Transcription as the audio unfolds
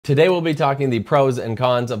Today we'll be talking the pros and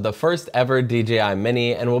cons of the first ever DJI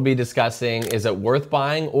Mini, and we'll be discussing, is it worth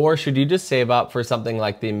buying or should you just save up for something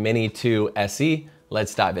like the Mini 2 SE?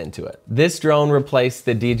 Let's dive into it. This drone replaced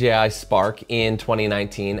the DJI Spark in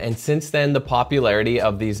 2019, and since then the popularity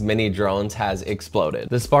of these mini drones has exploded.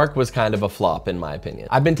 The Spark was kind of a flop in my opinion.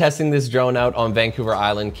 I've been testing this drone out on Vancouver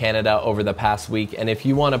Island, Canada over the past week, and if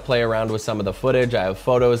you want to play around with some of the footage, I have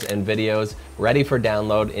photos and videos ready for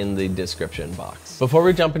download in the description box. Before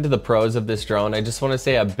we jump into the pros of this drone, I just want to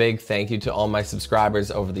say a big thank you to all my subscribers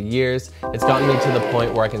over the years. It's gotten me to the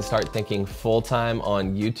point where I can start thinking full-time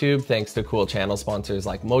on YouTube thanks to cool channel sponsors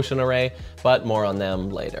like Motion Array, but more on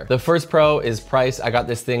them later. The first pro is price. I got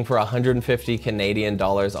this thing for 150 Canadian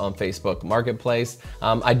dollars on Facebook Marketplace.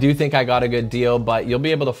 I do think I got a good deal, but you'll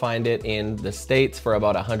be able to find it in the States for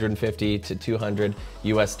about 150 to 200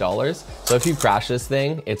 US dollars. So if you crash this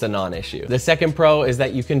thing, it's a non-issue. The second pro is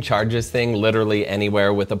that you can charge this thing literally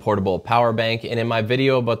anywhere with a portable power bank. And in my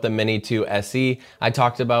video about the Mini 2 SE, I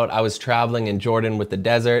talked about I was traveling in Jordan with the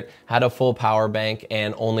desert, had a full power bank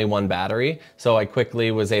and only one battery. So I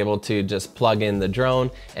quickly was able to just plug in the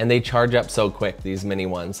drone, and they charge up so quick, these mini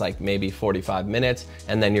ones, like maybe 45 minutes,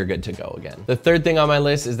 and then you're good to go again. The third thing on my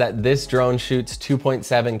list is that this drone shoots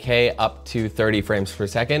 2.7K up to 30 frames per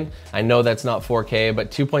second. I know that's not 4K,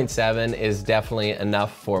 but 2.7 is definitely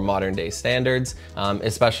enough for modern day standards,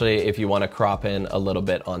 especially if you want to crop in a little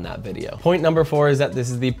bit on that video. Point number 4 is that this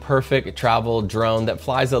is the perfect travel drone that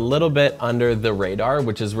flies a little bit under the radar,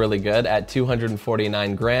 which is really good. At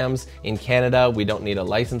 249 grams in Canada, we don't need a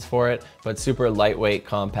license for it, but super lightweight,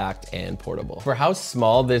 compact, and portable. For how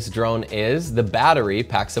small this drone is, the battery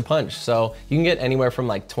packs a punch. So you can get anywhere from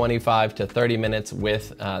like 25 to 30 minutes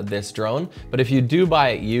with this drone. But if you do buy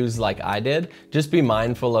it used like I did, just be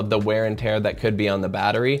mindful of the wear and tear that could be on the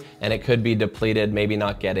battery, and it could be depleted, maybe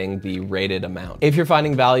not getting the rated amount. If you're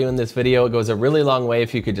finding value in this video, it goes a really long way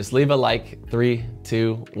if you could just leave a like. 3,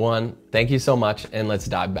 2, 1. Thank you so much, and let's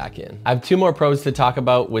dive back in. I have 2 more pros to talk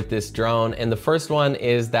about with this drone, and the first one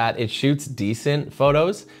is that it shoots decent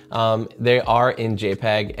photos. They are in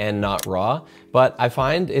JPEG and not RAW, but I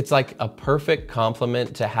find it's like a perfect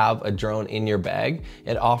complement to have a drone in your bag.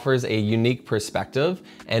 It offers a unique perspective,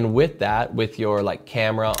 and with that, with your like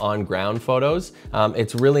camera on ground photos,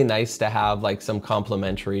 it's really nice to have like some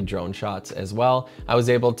complementary drone shots as well. I was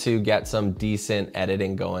able to get some decent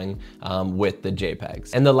editing going with the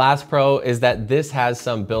JPEGs. And the last pro is that this has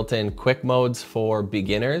some built-in quick modes for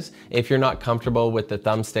beginners. If you're not comfortable with the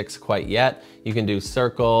thumbsticks quite yet, you can do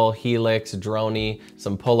circle, helix, droney,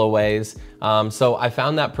 some pullaways. So I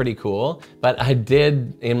found that pretty cool, but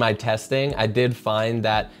in my testing, I did find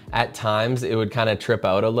that at times it would kind of trip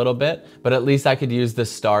out a little bit, but at least I could use the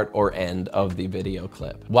start or end of the video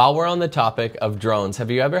clip. While we're on the topic of drones,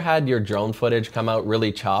 have you ever had your drone footage come out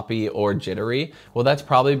really choppy or jittery? Well, that's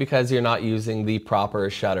probably because you're not using the proper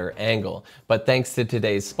shutter angle. But thanks to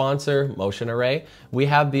today's sponsor, Motion Array, we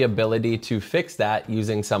have the ability to fix that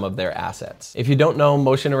using some of their assets. If you don't know,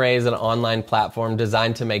 Motion Array is an online platform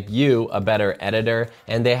designed to make you a better editor,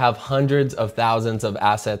 and they have hundreds of thousands of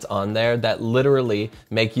assets on there that literally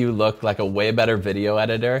make you look like a way better video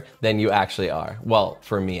editor than you actually are. Well,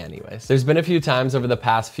 for me anyways. There's been a few times over the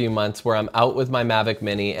past few months where I'm out with my Mavic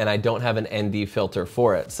Mini and I don't have an ND filter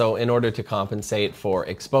for it. So in order to compensate for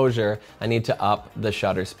exposure, I need to up the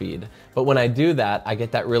shutter speed. But when I do that, I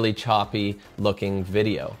get that really choppy looking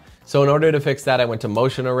video. So in order to fix that, I went to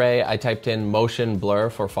Motion Array, I typed in motion blur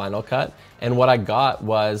for Final Cut, and what I got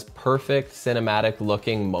was perfect cinematic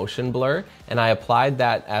looking motion blur, and I applied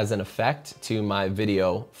that as an effect to my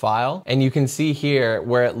video file. And you can see here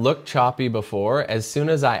where it looked choppy before, as soon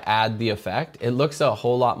as I add the effect, it looks a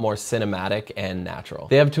whole lot more cinematic and natural.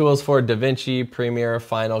 They have tools for DaVinci, Premiere,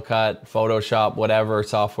 Final Cut, Photoshop, whatever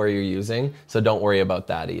software you're using, so don't worry about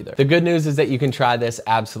that either. The good news is that you can try this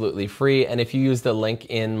absolutely free, and if you use the link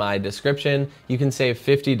in my description, you can save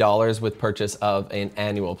 $50 with purchase of an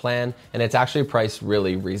annual plan, and it's actually priced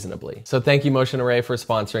really reasonably. So thank you Motion Array for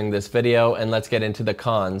sponsoring this video, and let's get into the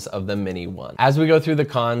cons of the Mini 1. As we go through the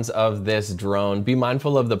cons of this drone, be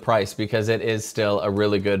mindful of the price because it is still a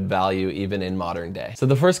really good value even in modern day. So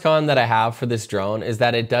the first con that I have for this drone is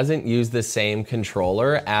that it doesn't use the same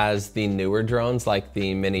controller as the newer drones like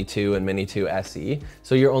the Mini 2 and Mini 2 SE.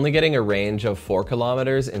 So you're only getting a range of 4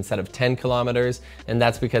 kilometers instead of 10 kilometers, and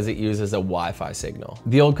that's because it uses a Wi-Fi signal.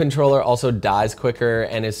 The old controller also dies quicker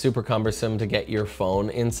and is super cumbersome gruesome to get your phone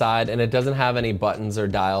inside, and it doesn't have any buttons or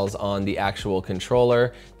dials on the actual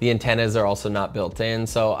controller. The antennas are also not built in,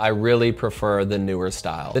 so I really prefer the newer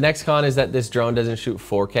style. The next con is that this drone doesn't shoot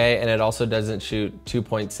 4K, and it also doesn't shoot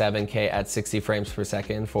 2.7K at 60 frames per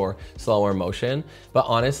second for slower motion. But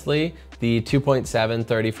honestly, the 2.7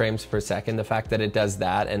 30 frames per second, the fact that it does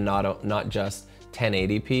that and not just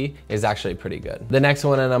 1080p is actually pretty good. The next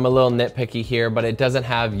one, and I'm a little nitpicky here, but it doesn't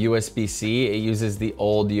have USB-C. It uses the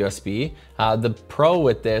old USB. The pro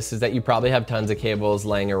with this is that you probably have tons of cables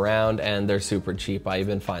laying around and they're super cheap. I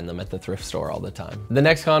even find them at the thrift store all the time. The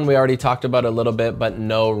next con we already talked about a little bit, but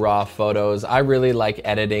no raw photos. I really like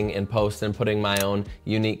editing in post and putting my own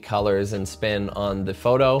unique colors and spin on the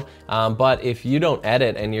photo. But if you don't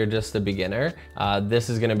edit and you're just a beginner, this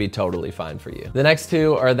is gonna be totally fine for you. The next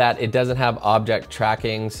two are that it doesn't have object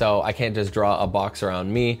tracking, so I can't just draw a box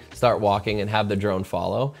around me, start walking, and have the drone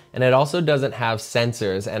follow. And it also doesn't have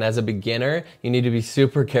sensors, and as a beginner, you need to be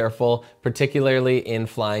super careful, particularly in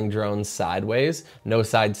flying drones sideways. No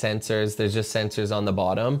side sensors, there's just sensors on the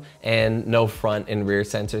bottom, and no front and rear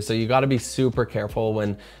sensors. So you gotta be super careful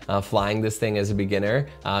when flying this thing as a beginner.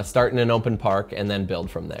 Start in an open park and then build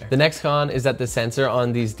from there. The next con is that the sensor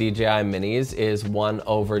on these DJI Minis is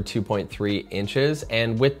 1/2.3 inches,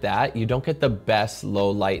 and with that, you don't get the best low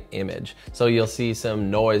light image. So you'll see some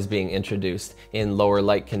noise being introduced in lower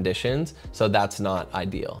light conditions, so that's not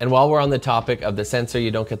ideal. And while we're on the topic of the sensor,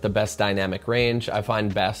 you don't get the best dynamic range. I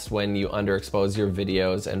find best when you underexpose your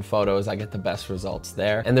videos and photos. I get the best results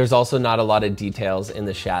there. And there's also not a lot of details in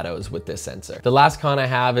the shadows with this sensor. The last con I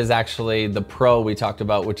have is actually the pro we talked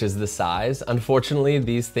about, which is the size. Unfortunately,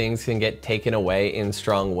 these things can get taken away in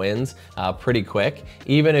strong winds pretty quick.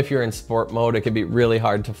 Even if you're in sport mode, it can be really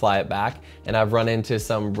hard to fly it back. And I've run into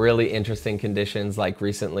some really interesting conditions, like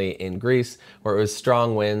recently in Greece, where it was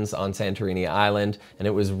strong winds on Santorini Island, and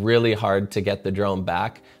it was really hard to get the drone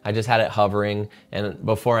back. I just had it hovering, and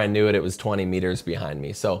before I knew it, it was 20 meters behind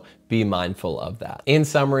me. So be mindful of that. In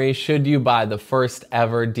summary, should you buy the first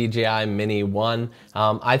ever DJI Mini 1?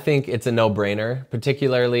 I think it's a no-brainer,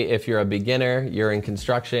 particularly if you're a beginner, you're in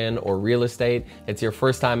construction or real estate, it's your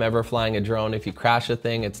first time ever flying a drone. If you crash a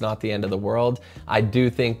thing, it's not the end of the world. I do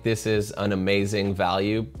think this is an amazing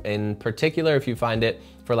value, in particular if you find it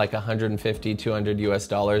for like 150, 200 US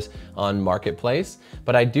dollars on Marketplace.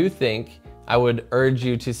 But I do think I would urge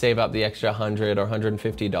you to save up the extra $100 or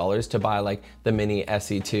 $150 to buy like the Mini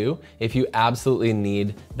SE2 if you absolutely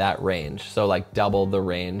need that range. So like double the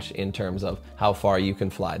range in terms of how far you can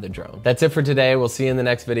fly the drone. That's it for today. We'll see you in the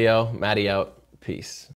next video. Maddie out. Peace.